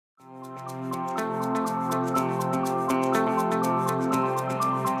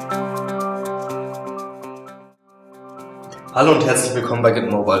Hallo und herzlich willkommen bei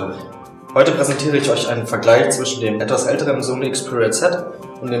GetMobile. Heute präsentiere ich euch einen Vergleich zwischen dem etwas älteren Sony Xperia Z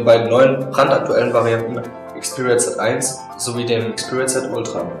und den beiden neuen, brandaktuellen Varianten Xperia Z1 sowie dem Xperia Z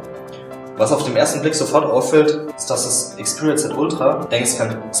Ultra. Was auf den ersten Blick sofort auffällt, ist, dass das Xperia Z Ultra längst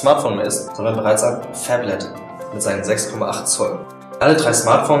kein Smartphone mehr ist, sondern bereits ein Phablet mit seinen 6,8 Zoll. Alle drei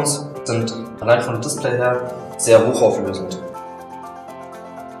Smartphones sind allein vom Display her sehr hochauflösend.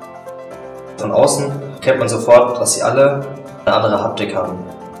 Von außen kennt man sofort, dass sie alle eine andere Haptik haben.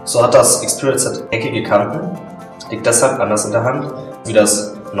 So hat das Xperia Z eckige Kanten, liegt deshalb anders in der Hand wie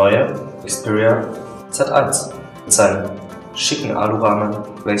das neue Xperia Z1 mit seinen schicken Alurahmen,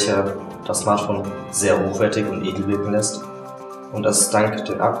 welcher das Smartphone sehr hochwertig und edel wirken lässt und es dank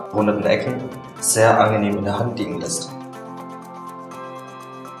den abgerundeten Ecken sehr angenehm in der Hand liegen lässt.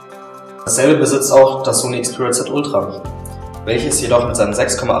 Dasselbe besitzt auch das Sony Xperia Z Ultra, welches jedoch mit seinen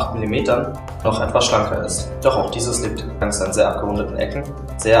 6,8 mm noch etwas schlanker ist. Doch auch dieses liegt dank seinen sehr abgerundeten Ecken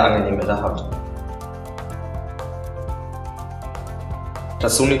sehr angenehm in der Hand.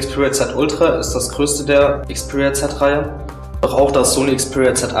 Das Sony Xperia Z Ultra ist das größte der Xperia Z-Reihe, doch auch das Sony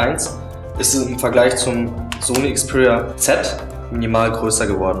Xperia Z1 ist im Vergleich zum Sony Xperia Z minimal größer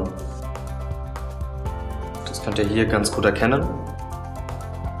geworden. Das könnt ihr hier ganz gut erkennen.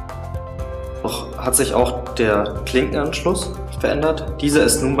 Doch hat sich auch der Klinkenanschluss verändert. Dieser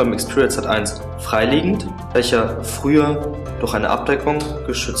ist nun beim Xperia Z1 freiliegend, welcher früher durch eine Abdeckung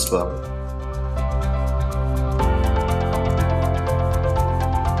geschützt war.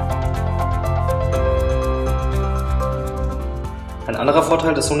 Ein anderer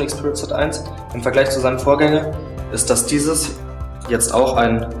Vorteil des Sony Xperia Z1 im Vergleich zu seinem Vorgänger ist, dass dieses jetzt auch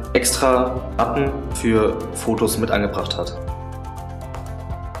einen extra Button für Fotos mit angebracht hat.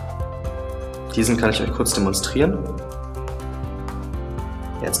 Diesen kann ich euch kurz demonstrieren.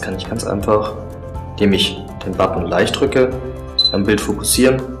 Jetzt kann ich ganz einfach, indem ich den Button leicht drücke, am Bild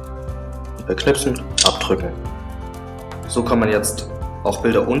fokussieren, verknipsen, abdrücken. So kann man jetzt auch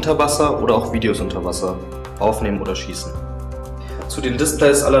Bilder unter Wasser oder auch Videos unter Wasser aufnehmen oder schießen. Zu den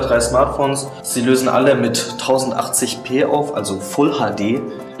Displays aller drei Smartphones, sie lösen alle mit 1080p auf, also Full HD.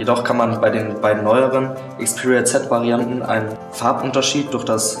 Jedoch kann man bei den beiden neueren Xperia Z Varianten einen Farbunterschied durch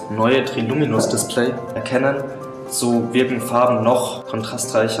das neue Triluminous Display erkennen. So wirken Farben noch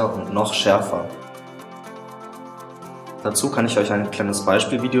kontrastreicher und noch schärfer. Dazu kann ich euch ein kleines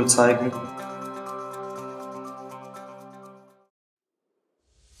Beispielvideo zeigen.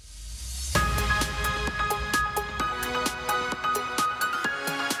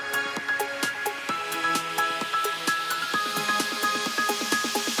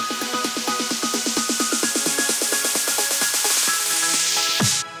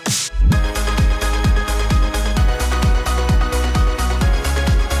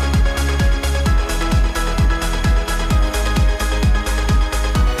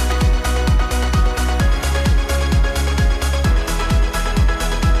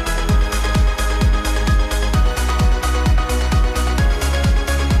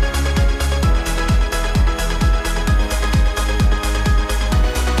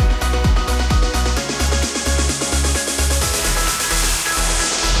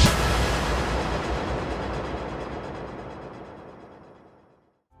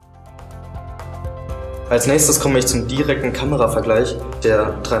 Als nächstes komme ich zum direkten Kameravergleich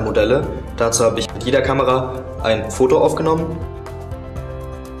der drei Modelle. Dazu habe ich mit jeder Kamera ein Foto aufgenommen.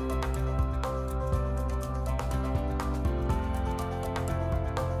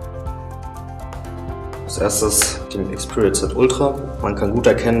 Als erstes dem Xperia Z Ultra. Man kann gut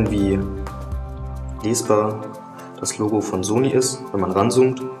erkennen, wie lesbar das Logo von Sony ist, wenn man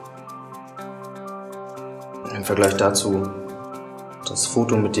ranzoomt. Im Vergleich dazu das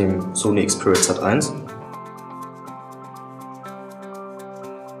Foto mit dem Sony Xperia Z1.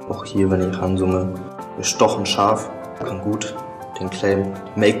 Auch hier, wenn ich ranzoome, gestochen scharf, kann gut den Claim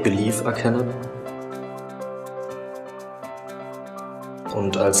Make Believe erkennen.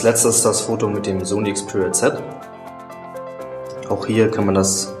 Und als letztes das Foto mit dem Sony Xperia Z. Auch hier kann man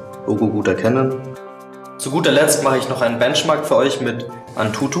das Logo gut erkennen. Zu guter Letzt mache ich noch einen Benchmark für euch mit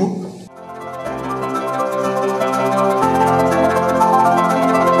Antutu.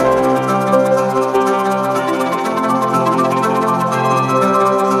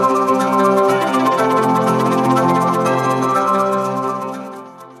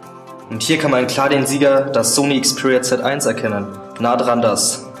 Und hier kann man klar den Sieger, das Sony Xperia Z1, erkennen. Nah dran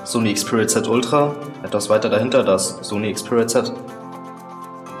das Sony Xperia Z Ultra, etwas weiter dahinter das Sony Xperia Z.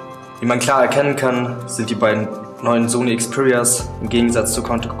 Wie man klar erkennen kann, sind die beiden neuen Sony Xperias im Gegensatz zur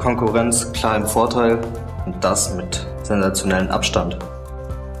Konkurrenz klar im Vorteil und das mit sensationellem Abstand.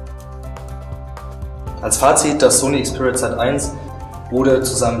 Als Fazit, das Sony Xperia Z1 wurde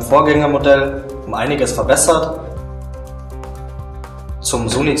zu seinem Vorgängermodell um einiges verbessert. Zum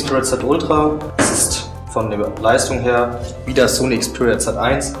Sony Xperia Z Ultra, es ist von der Leistung her wie das Sony Xperia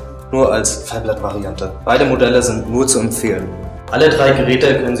Z1, nur als Phablet-Variante. Beide Modelle sind nur zu empfehlen. Alle drei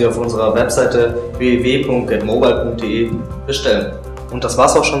Geräte können Sie auf unserer Webseite www.getmobile.de bestellen. Und das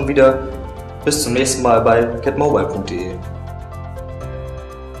war's auch schon wieder. Bis zum nächsten Mal bei getmobile.de.